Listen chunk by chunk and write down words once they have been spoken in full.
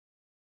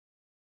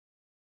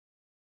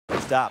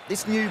post up.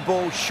 This new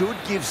ball should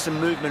give some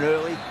movement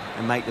early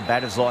and make the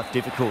batter's life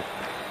difficult.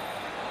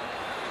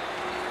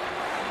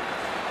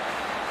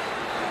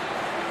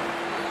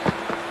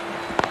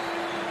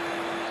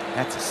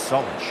 That's a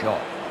solid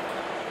shot.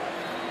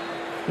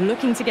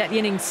 Looking to get the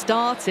innings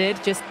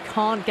started, just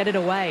can't get it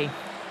away.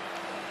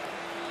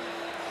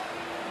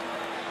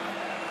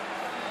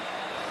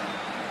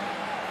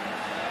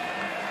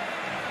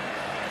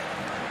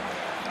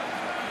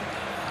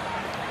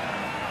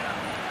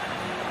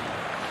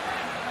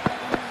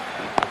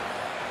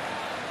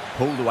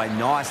 Pulled away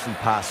nicely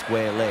past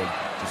square leg,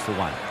 just the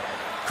one.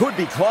 Could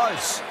be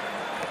close.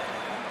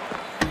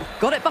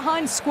 Got it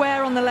behind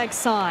square on the leg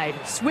side.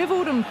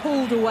 Swiveled and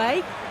pulled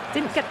away.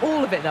 Didn't get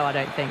all of it though, I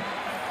don't think.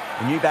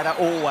 A new batter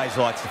always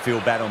likes to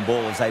feel bat on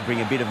ball as they bring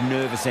a bit of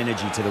nervous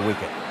energy to the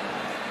wicket.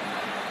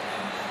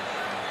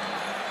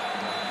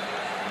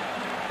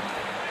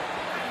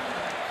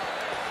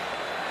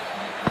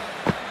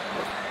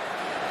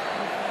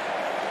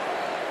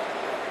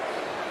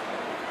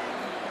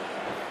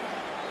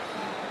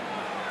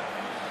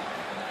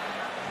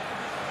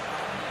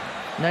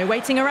 No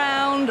waiting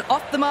around,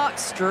 off the mark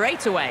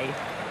straight away.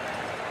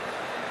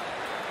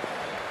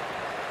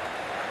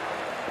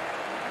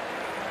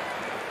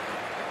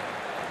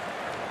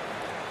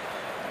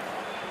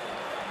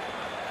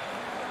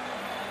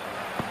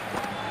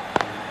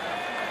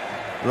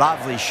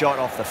 Lovely shot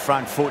off the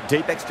front foot.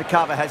 Deep extra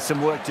cover has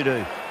some work to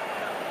do.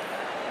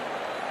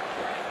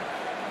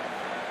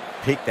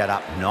 Pick that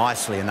up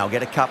nicely and they'll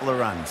get a couple of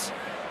runs.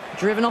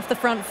 Driven off the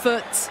front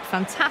foot.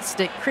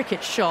 Fantastic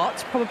cricket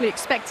shot. Probably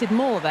expected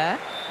more there.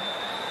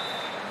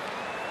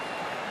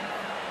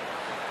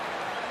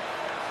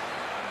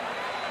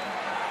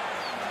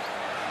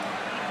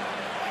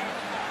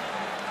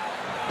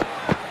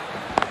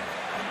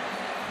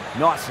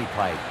 Nicely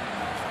played.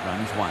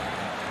 Runs one.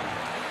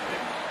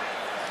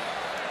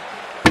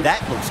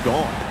 That looks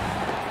gone.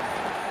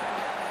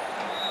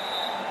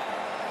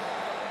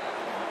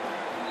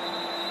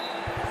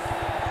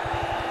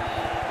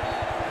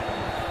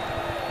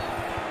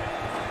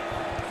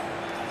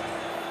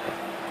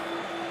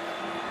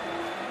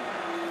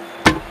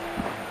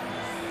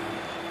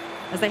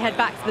 As they head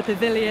back to the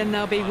pavilion,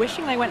 they'll be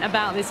wishing they went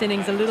about this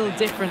innings a little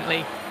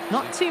differently.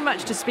 Not too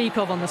much to speak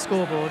of on the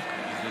scoreboard.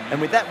 And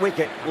with that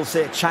wicket, we'll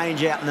see a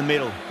change out in the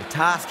middle. The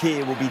task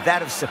here will be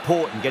that of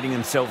support and getting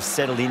themselves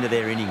settled into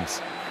their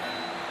innings.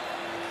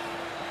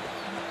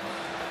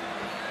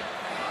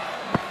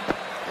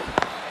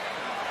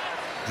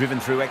 Driven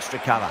through extra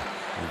cover.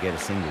 We'll get a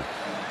single.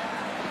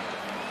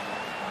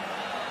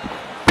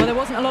 Well, there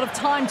wasn't a lot of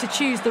time to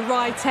choose the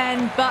right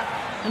end, but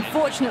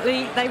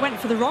unfortunately, they went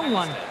for the wrong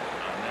one.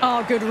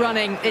 Oh, good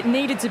running. It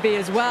needed to be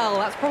as well.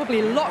 That's probably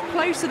a lot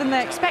closer than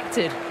they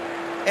expected.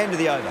 End of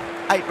the over.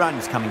 8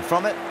 runs coming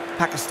from it.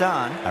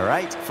 Pakistan are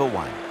 8 for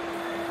 1.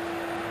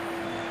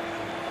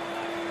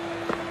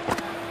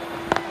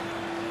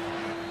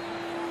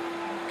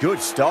 Good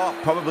stop.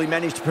 Probably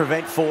managed to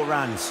prevent 4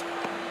 runs.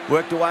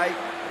 Worked away.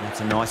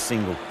 That's a nice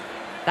single.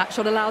 That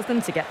shot allows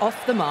them to get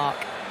off the mark.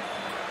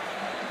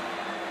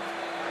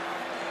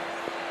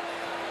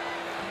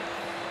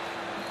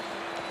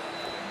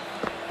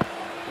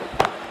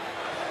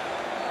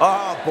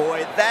 Oh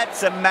boy,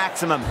 that's a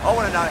maximum. I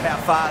want to know how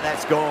far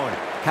that's gone.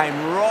 Came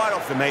right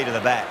off the meat of the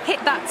bat. Hit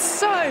that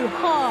so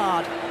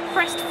hard.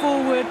 Pressed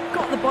forward,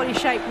 got the body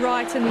shape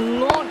right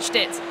and launched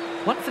it.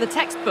 One for the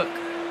textbook.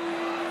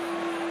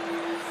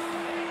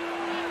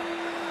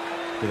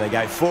 Do they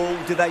go full?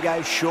 Do they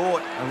go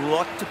short? A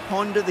lot to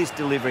ponder this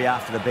delivery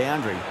after the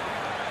boundary.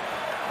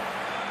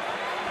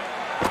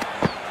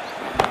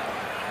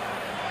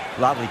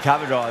 Lovely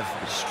cover drive,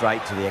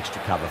 straight to the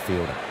extra cover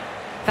fielder.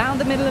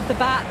 Found the middle of the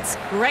bat,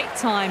 great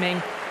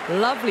timing.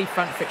 Lovely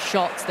front foot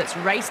shots that's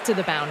raced to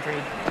the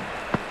boundary.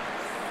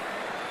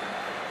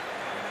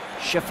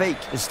 Shafiq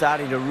is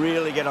starting to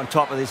really get on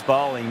top of this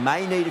bowling.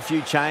 May need a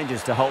few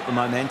changes to halt the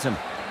momentum.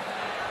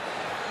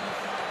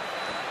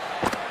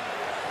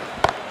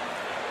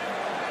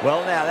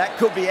 Well, now that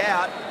could be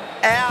out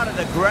of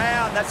the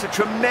ground. That's a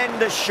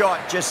tremendous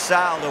shot, just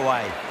sailed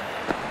away.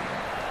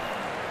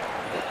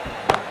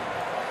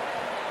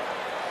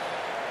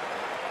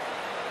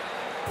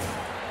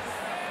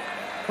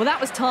 Well,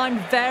 that was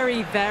timed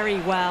very, very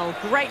well.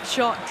 Great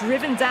shot,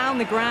 driven down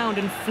the ground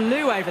and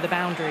flew over the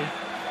boundary.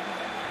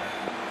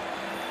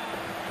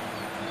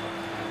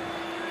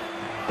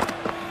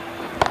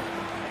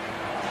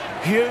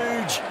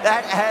 Huge.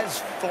 That has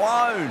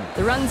flown.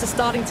 The runs are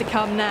starting to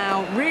come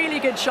now. Really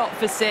good shot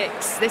for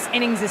 6. This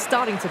innings is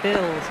starting to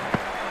build.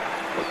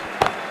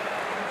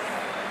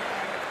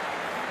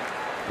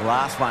 The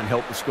last one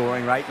helped the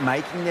scoring rate,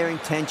 making their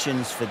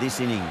intentions for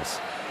this innings.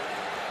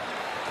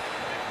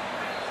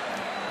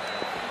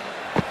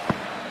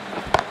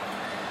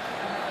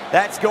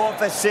 That's gone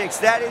for 6.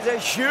 That is a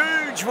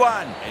huge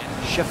one.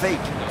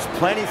 Shafiq, there's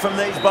plenty from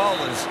these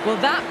bowlers.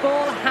 Well, that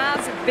ball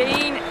has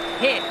been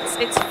hit.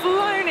 It's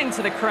flown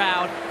into the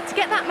crowd. To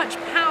get that much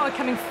power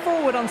coming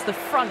forward onto the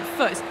front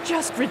foot is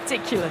just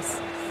ridiculous.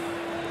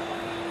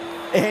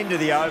 End of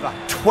the over.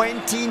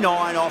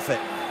 29 off it.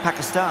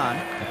 Pakistan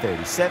are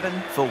 37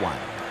 for 1.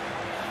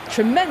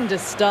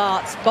 Tremendous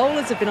starts.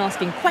 Bowlers have been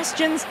asking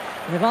questions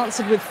and have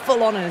answered with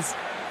full honours.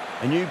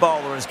 A new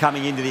bowler is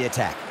coming into the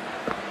attack.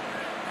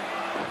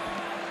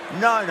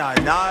 No, no,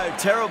 no.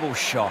 Terrible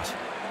shot.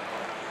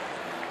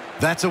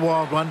 That's a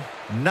wild one.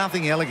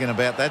 Nothing elegant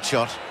about that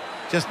shot.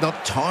 Just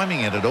not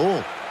timing it at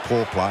all.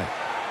 Poor play.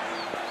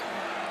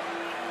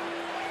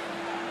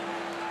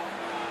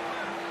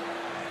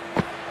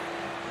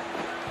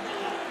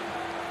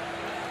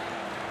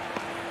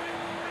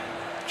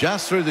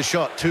 Just threw the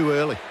shot too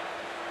early.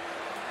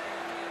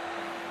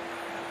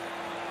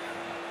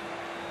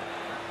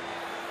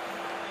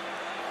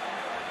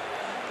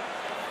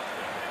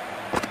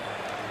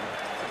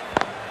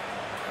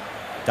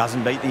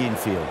 Doesn't beat the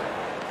infield.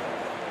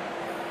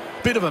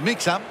 Bit of a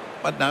mix-up,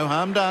 but no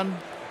harm done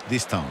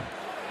this time.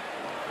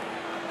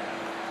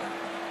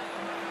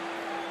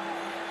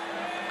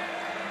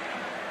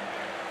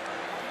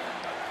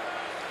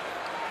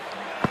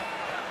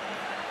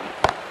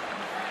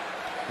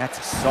 That's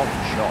a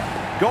soft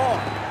shot.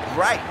 Gone.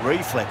 Great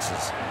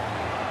reflexes.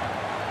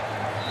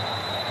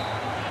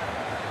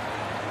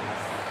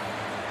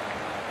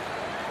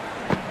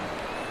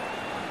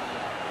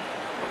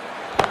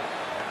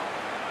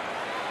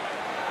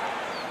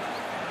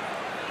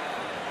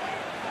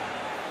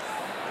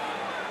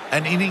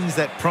 An innings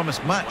that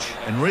promised much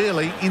and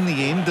really, in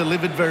the end,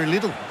 delivered very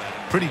little.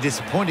 Pretty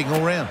disappointing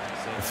all round.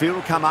 The field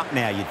will come up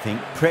now, you'd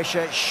think.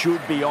 Pressure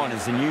should be on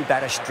as the new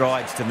batter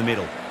strides to the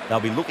middle. They'll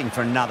be looking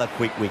for another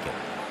quick wicket.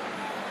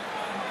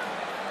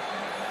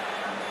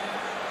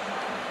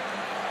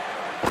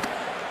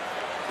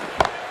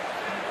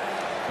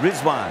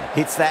 Rizwan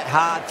hits that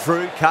hard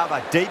through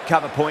cover. Deep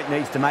cover point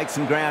needs to make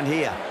some ground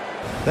here.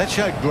 That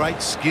showed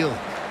great skill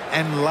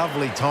and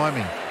lovely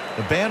timing.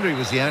 The boundary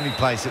was the only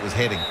place it was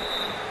heading.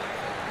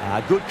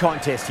 Good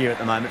contest here at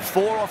the moment.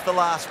 4 off the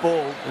last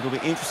ball. It'll be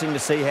interesting to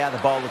see how the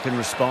bowler can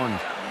respond.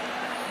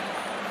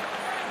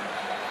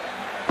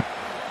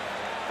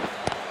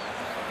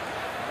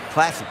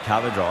 Classic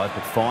cover drive,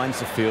 but finds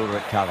the fielder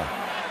at cover.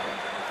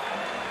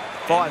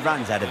 5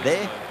 runs added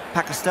there.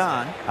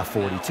 Pakistan are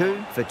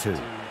 42 for 2.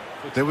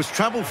 There was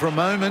trouble for a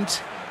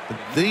moment, but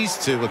these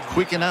two were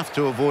quick enough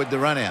to avoid the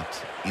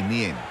run-out in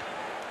the end.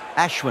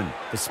 Ashwin,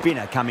 the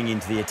spinner, coming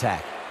into the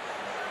attack.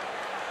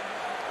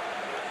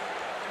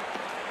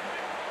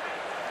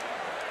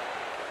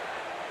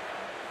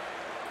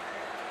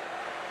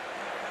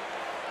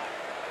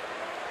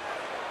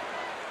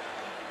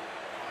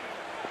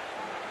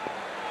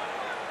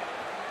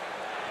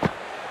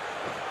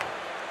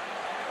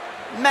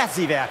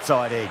 Massive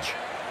outside edge.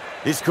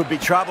 This could be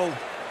trouble.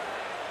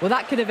 Well,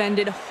 that could have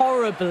ended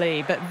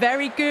horribly, but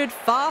very good.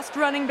 Fast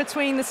running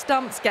between the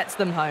stumps gets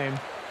them home.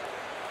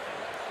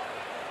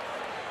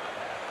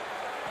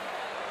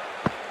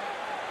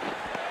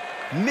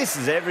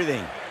 Misses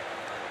everything.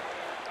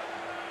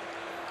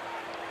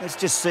 Let's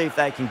just see if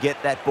they can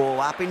get that ball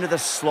up into the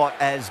slot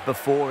as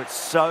before. It's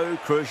so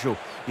crucial.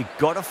 You've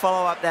got to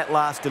follow up that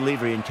last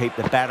delivery and keep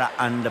the batter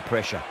under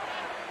pressure.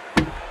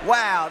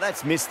 Wow,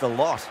 that's missed a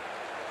lot.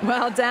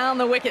 Well, down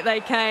the wicket they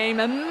came.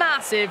 A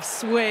massive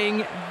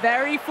swing.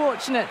 Very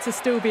fortunate to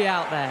still be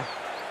out there.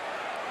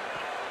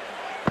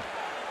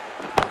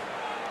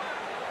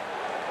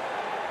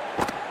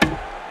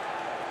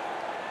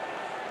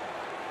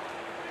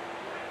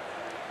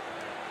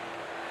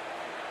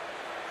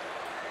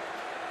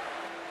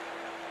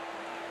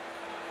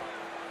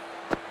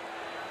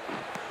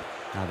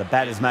 Now the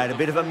batter's made a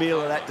bit of a meal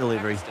of that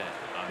delivery.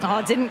 Oh,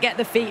 didn't get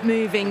the feet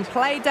moving.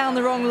 Played down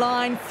the wrong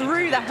line.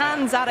 Threw the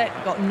hands at it.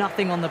 Got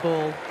nothing on the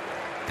ball.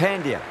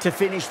 Pandya to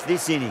finish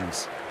this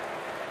innings.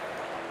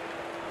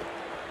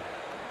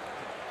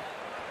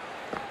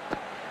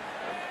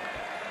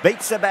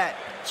 Beats the bat.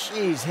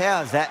 Jeez,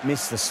 how's that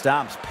missed the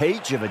stumps?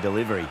 Peach of a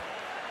delivery.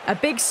 A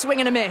big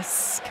swing and a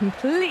miss.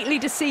 Completely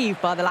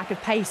deceived by the lack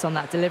of pace on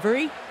that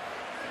delivery.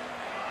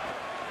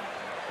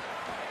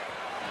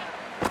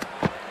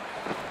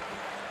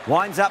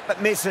 Winds up but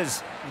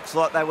misses. Looks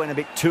like they went a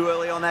bit too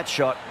early on that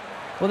shot.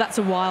 Well, that's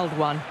a wild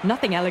one.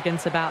 Nothing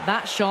elegant about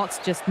that shot.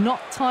 Just not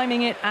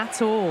timing it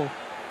at all.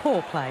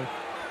 Poor play.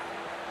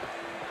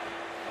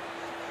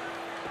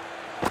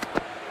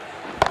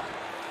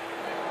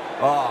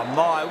 Oh,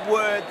 my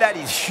word, that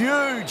is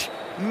huge.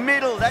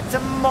 Middle, that's a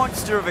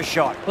monster of a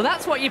shot. Well,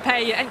 that's what you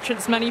pay your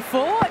entrance money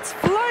for. It's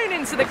flown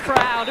into the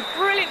crowd. A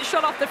brilliant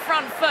shot off the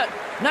front foot.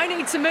 No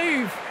need to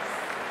move.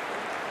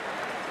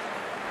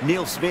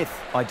 Neil Smith,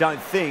 I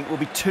don't think, will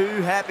be too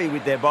happy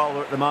with their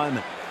bowler at the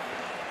moment.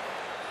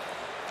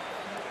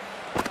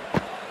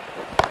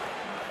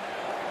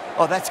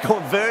 Oh, that's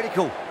gone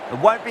vertical. It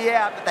won't be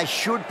out, but they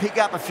should pick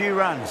up a few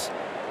runs.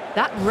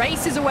 That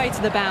races away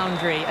to the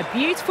boundary. A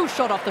beautiful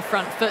shot off the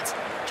front foot.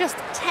 Just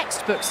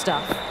textbook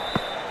stuff.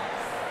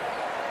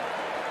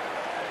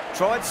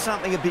 Tried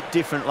something a bit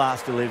different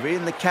last delivery,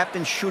 and the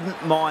captain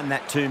shouldn't mind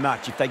that too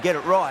much. If they get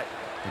it right,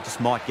 they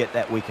just might get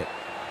that wicket.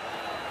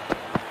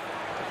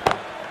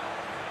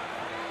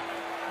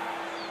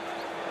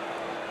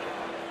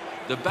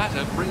 The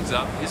batter brings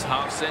up his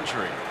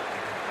half-century.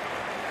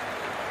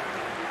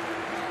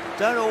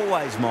 Don't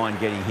always mind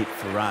getting hit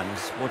for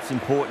runs. What's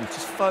important,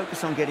 just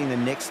focus on getting the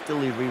next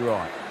delivery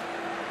right.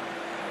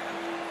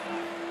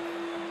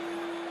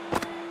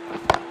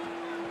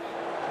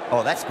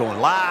 Oh, that's gone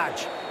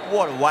large.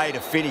 What a way to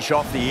finish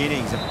off the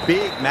innings. A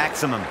big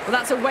maximum. Well,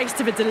 that's a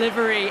waste of a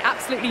delivery.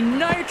 Absolutely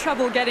no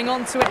trouble getting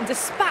onto it and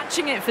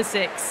dispatching it for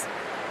 6.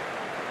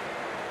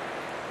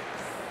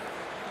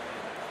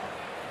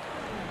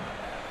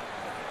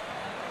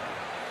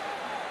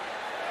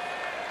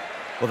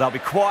 Well, they'll be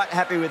quite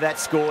happy with that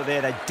score there.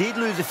 They did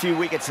lose a few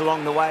wickets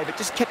along the way, but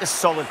just kept a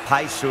solid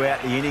pace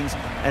throughout the innings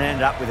and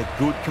ended up with a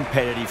good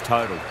competitive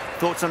total.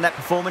 Thoughts on that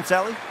performance,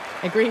 Ali?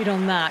 Agreed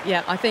on that.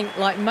 Yeah, I think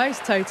like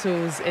most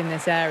totals in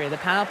this area, the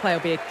power play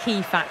will be a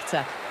key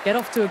factor. Get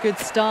off to a good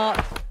start.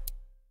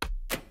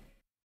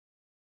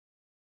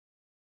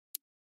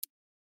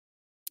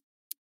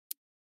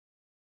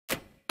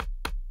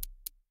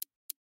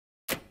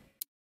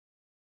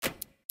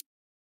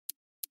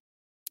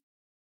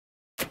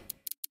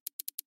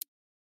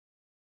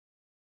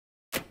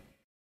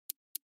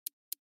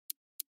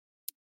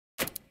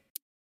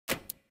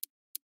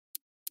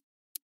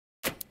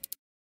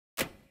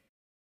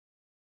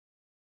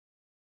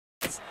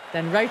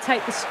 Then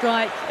rotate the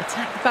strike,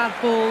 attack the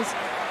bad balls,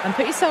 and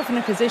put yourself in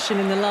a position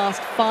in the last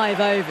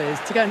 5 overs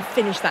to go and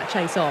finish that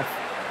chase off.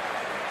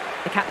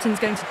 The captain's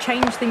going to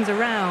change things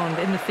around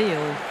in the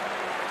field.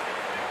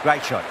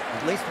 Great shot.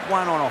 At least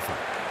one on offer.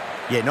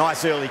 Yeah,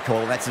 nice early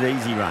call. That's an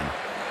easy run.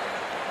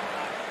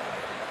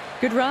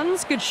 Good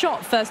runs, good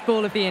shot, first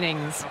ball of the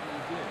innings.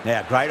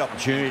 Now, great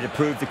opportunity to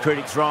prove the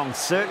critics wrong.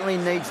 Certainly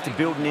needs to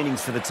build an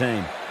innings for the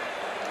team.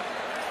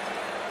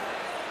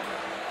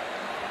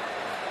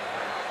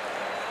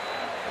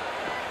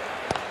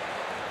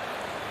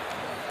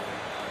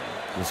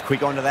 Was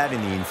quick onto that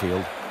in the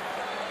infield.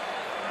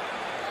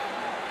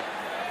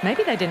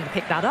 Maybe they didn't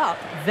pick that up.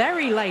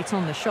 Very late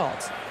on the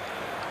shot.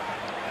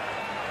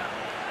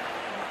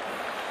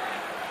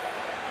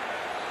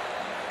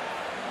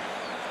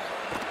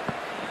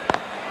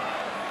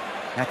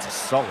 That's a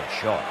solid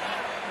shot.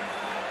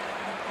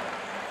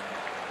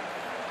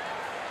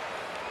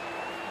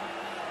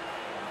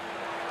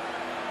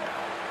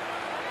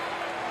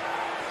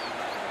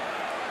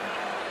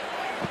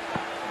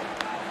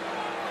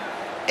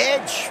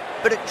 Edge,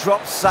 but it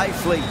drops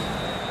safely.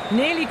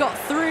 Nearly got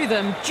through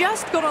them,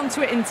 just got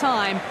onto it in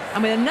time,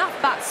 and with enough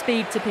bat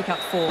speed to pick up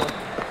 4.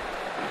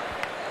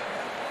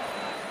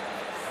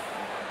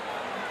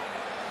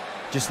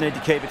 Just need to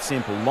keep it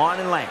simple. Line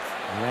and length,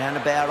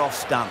 roundabout off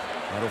stump.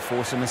 That'll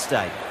force a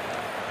mistake.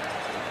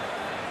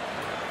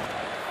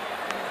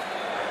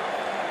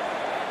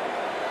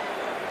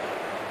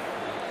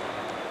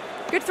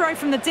 Good throw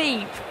from the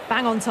deep,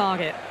 bang on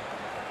target.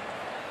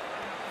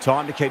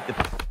 Time to keep the...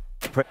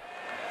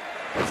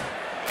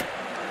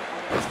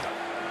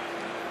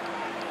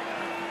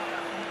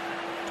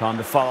 Time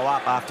to follow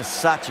up after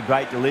such a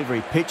great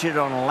delivery. Pitch it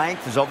on a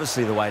length is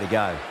obviously the way to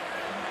go.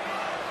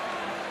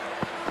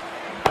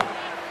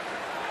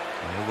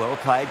 Well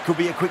played. Could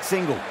be a quick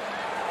single.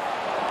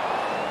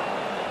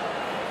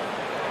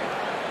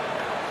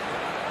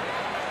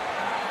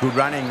 Good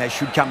running. They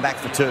should come back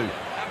for 2.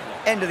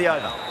 End of the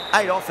over.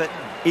 8 off it.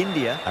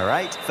 India are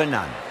 8 for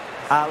none.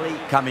 Ali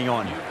coming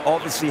on.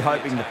 Obviously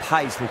hoping the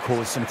pace will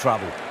cause some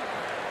trouble.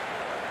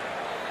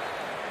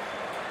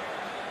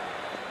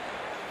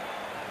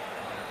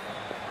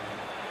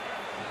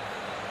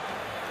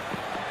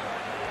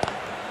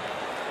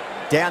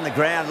 Down the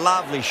ground,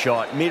 lovely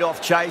shot.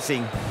 Mid-off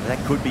chasing. That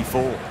could be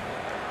 4.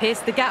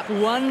 Pierced the gap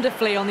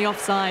wonderfully on the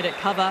offside at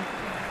cover.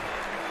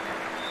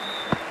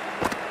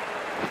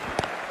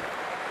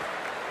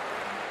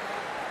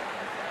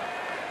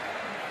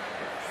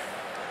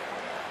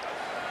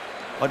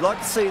 I'd like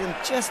to see them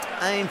just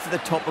aim for the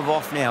top of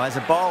off now. As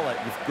a bowler,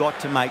 you've got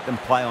to make them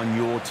play on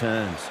your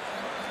terms.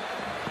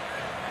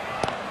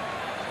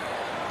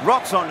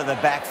 Rocks onto the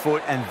back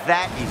foot, and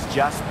that is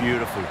just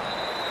beautiful.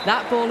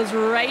 That ball has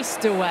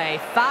raced away.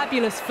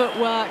 Fabulous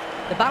footwork.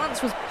 The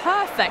balance was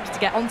perfect to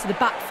get onto the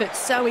back foot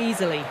so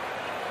easily.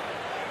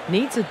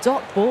 Needs a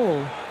dot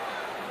ball.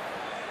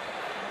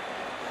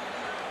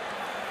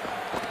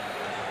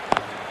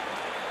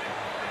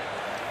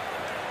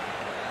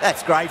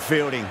 That's great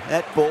fielding.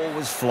 That ball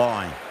was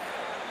flying.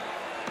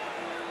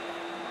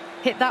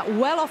 Hit that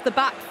well off the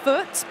back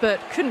foot,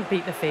 but couldn't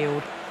beat the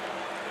field.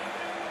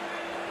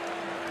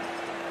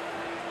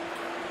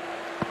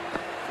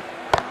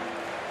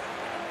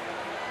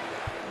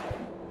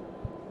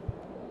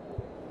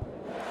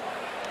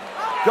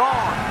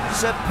 Gone.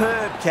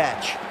 Superb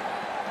catch.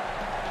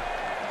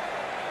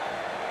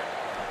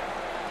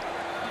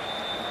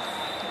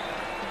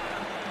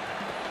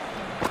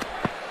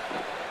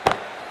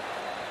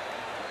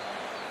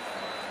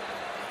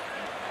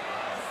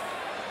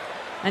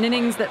 An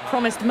innings that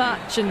promised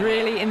much and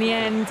really, in the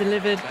end,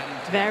 delivered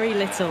very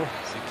little.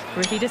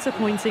 Pretty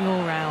disappointing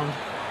all round.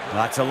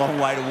 That's a long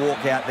way to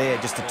walk out there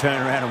just to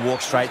turn around and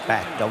walk straight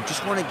back. They'll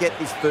just want to get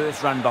this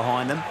first run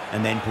behind them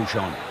and then push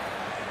on.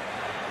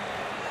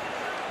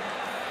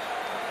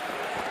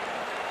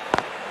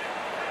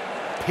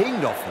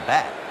 Pinged off the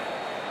bat.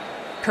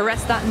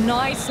 Caressed that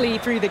nicely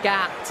through the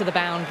gap to the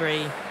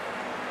boundary.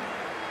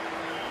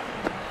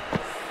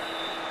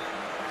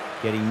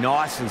 Getting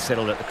nice and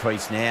settled at the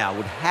crease now.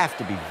 Would have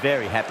to be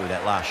very happy with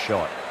that last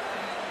shot.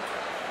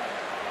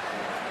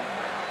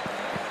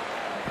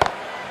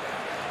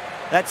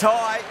 That's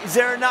high. Is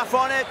there enough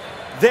on it?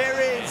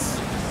 There is.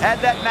 Add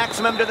that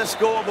maximum to the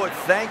scoreboard.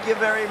 Thank you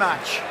very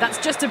much. That's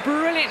just a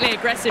brilliantly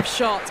aggressive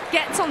shot.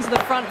 Gets onto the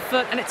front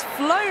foot and it's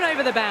flown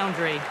over the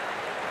boundary.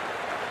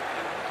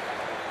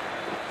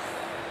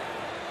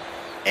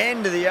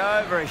 End of the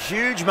over. A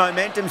huge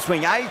momentum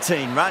swing.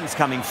 18 runs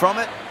coming from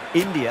it.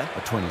 India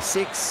are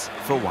 26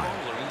 for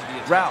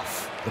 1.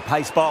 Ralph, the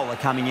pace bowler,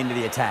 coming into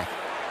the attack.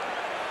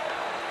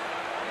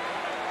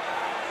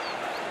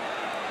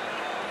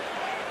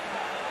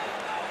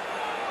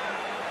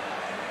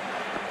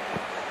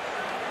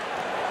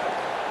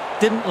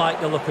 Didn't like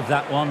the look of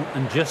that one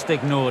and just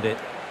ignored it.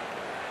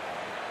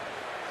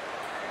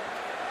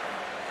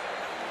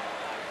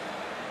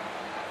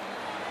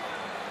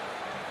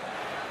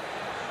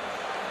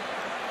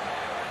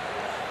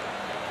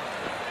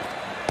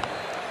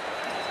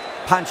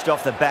 Punched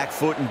off the back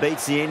foot and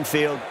beats the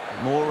infield.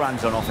 More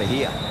runs on offer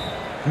here.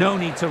 No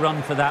need to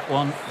run for that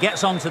one.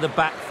 Gets onto the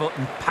back foot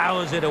and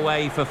powers it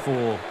away for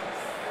 4.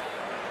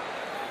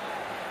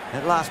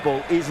 That last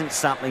ball isn't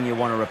something you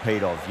want to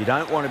repeat of. You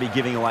don't want to be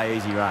giving away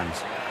easy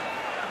runs.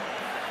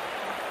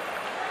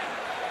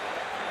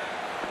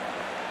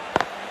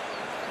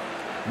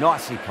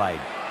 Nicely played.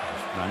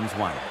 Runs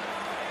 1.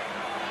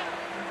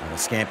 Another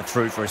scamper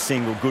through for a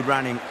single. Good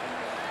running.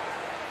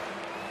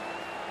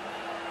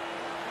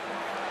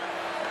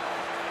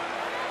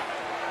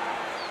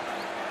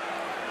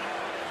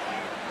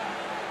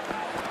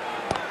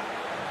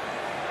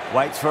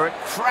 Waits for it.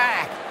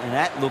 Crack! And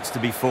that looks to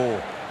be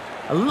 4.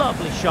 A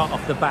lovely shot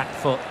off the back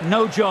foot.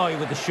 No joy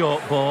with the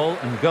short ball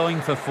and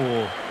going for 4.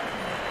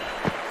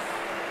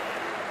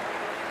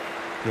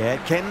 Yeah,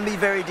 it can be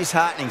very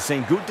disheartening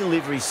seeing good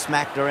deliveries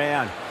smacked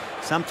around.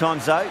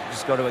 Sometimes, though, you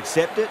just got to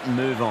accept it and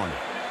move on.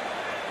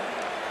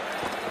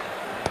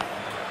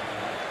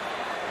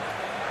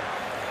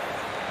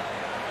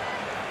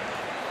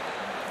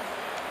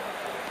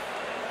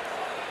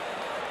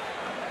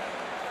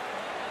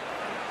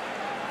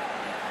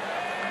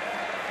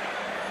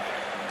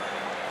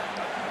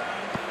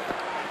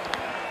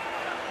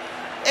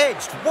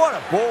 Edged. What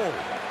a ball.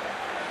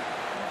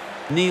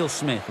 Neil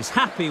Smith is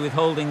happy with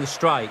holding the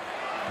strike.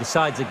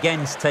 Decides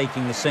against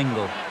taking the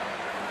single.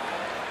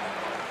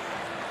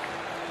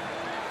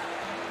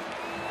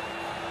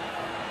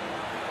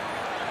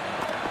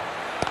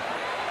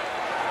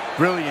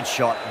 Brilliant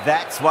shot.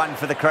 That's one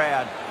for the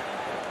crowd.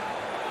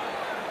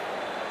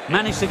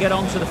 Managed to get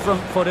onto the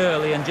front foot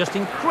early and just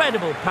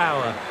incredible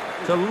power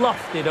to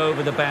loft it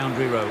over the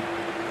boundary rope.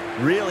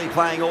 Really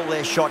playing all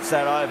their shots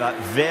that over.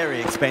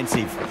 Very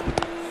expensive.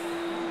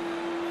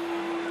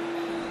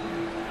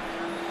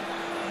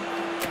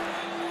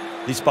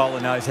 This bowler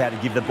knows how to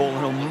give the ball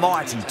an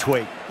almighty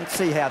tweak. Let's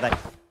see how they...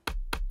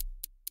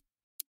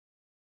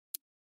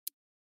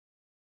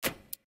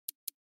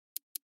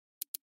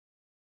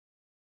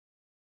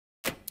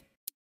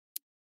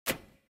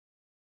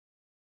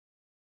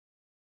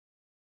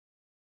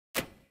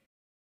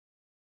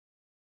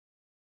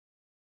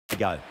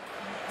 go.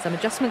 Some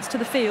adjustments to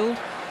the field.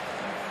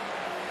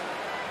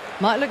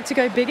 Might look to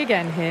go big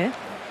again here.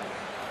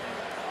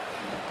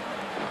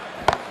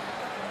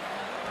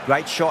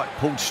 Great shot,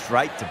 pulled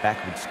straight to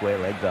backward square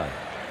leg though.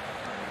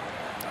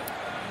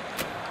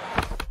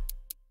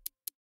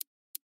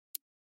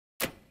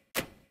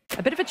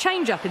 A bit of a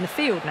change-up in the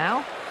field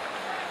now.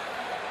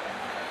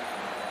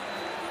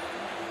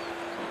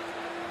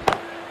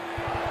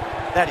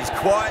 That is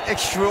quite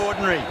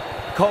extraordinary.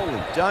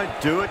 Coley,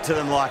 don't do it to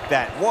them like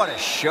that. What a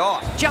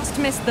shot. Just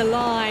missed the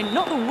line.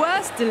 Not the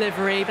worst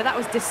delivery, but that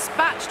was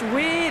dispatched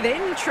with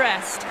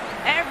interest.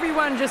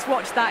 Everyone just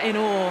watched that in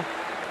awe.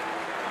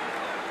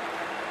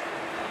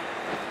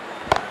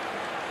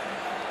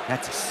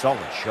 That's a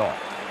solid shot.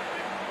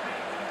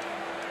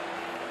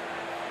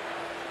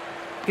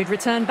 Good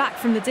return back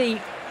from the deep.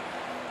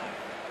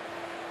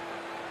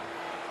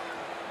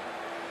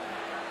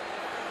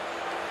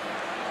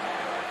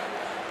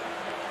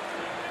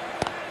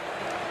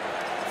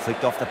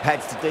 Flicked off the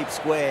pads to deep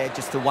square,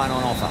 just the one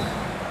on offer.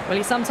 Well,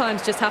 you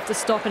sometimes just have to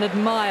stop and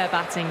admire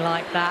batting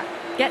like that.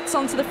 Gets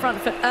onto the front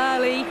foot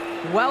early,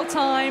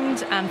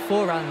 well-timed, and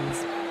 4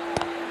 runs.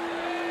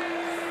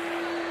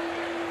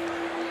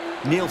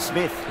 Neil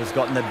Smith has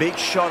gotten the big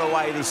shot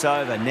away this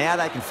over. Now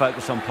they can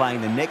focus on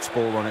playing the next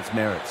ball on its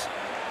merits.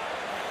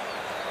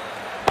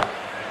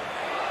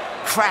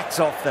 Cracks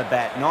off the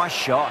bat. Nice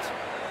shot.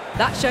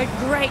 That showed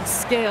great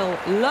skill.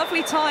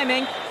 Lovely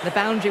timing. The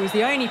boundary was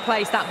the only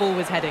place that ball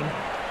was heading.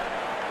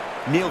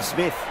 Neil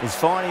Smith is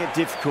finding it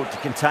difficult to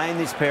contain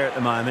this pair at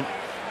the moment.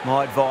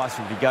 My advice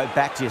would be go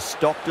back to your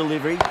stock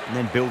delivery and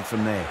then build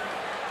from there.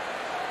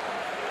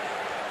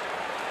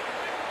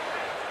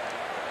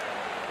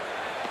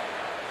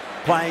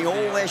 Playing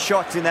all their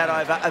shots in that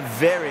over, a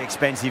very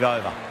expensive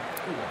over.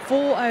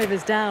 4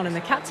 overs down, and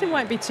the captain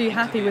won't be too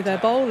happy with her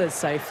bowlers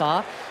so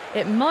far.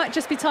 It might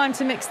just be time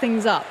to mix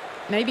things up.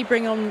 Maybe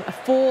bring on a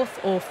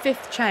 4th or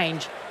 5th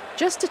change,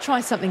 just to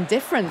try something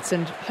different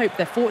and hope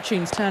their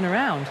fortunes turn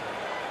around.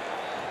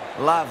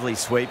 Lovely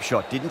sweep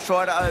shot. Didn't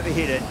try to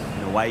overhit it,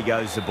 and away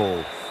goes the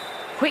ball.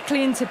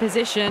 Quickly into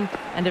position,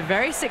 and a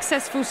very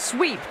successful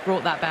sweep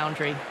brought that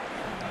boundary.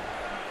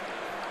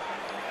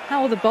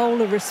 How will the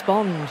bowler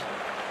respond?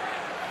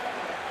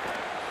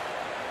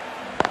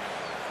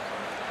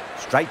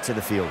 Straight to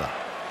the fielder.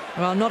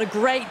 Well, not a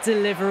great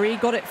delivery.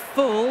 Got it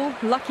full.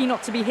 Lucky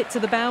not to be hit to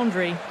the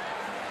boundary.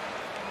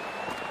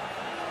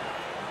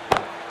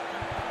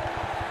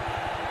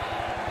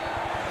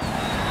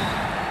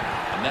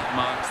 And that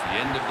marks the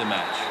end of the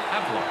match.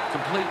 Havelock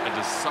complete a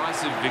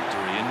decisive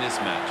victory in this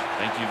match.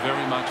 Thank you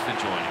very much for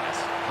joining us.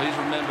 Please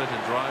remember to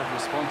drive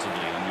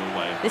responsibly on your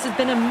way. This has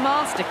been a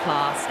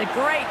masterclass, a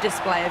great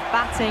display of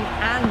batting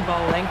and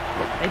bowling.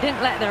 They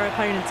didn't let their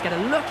opponents get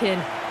a look in.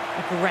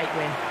 A great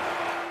win.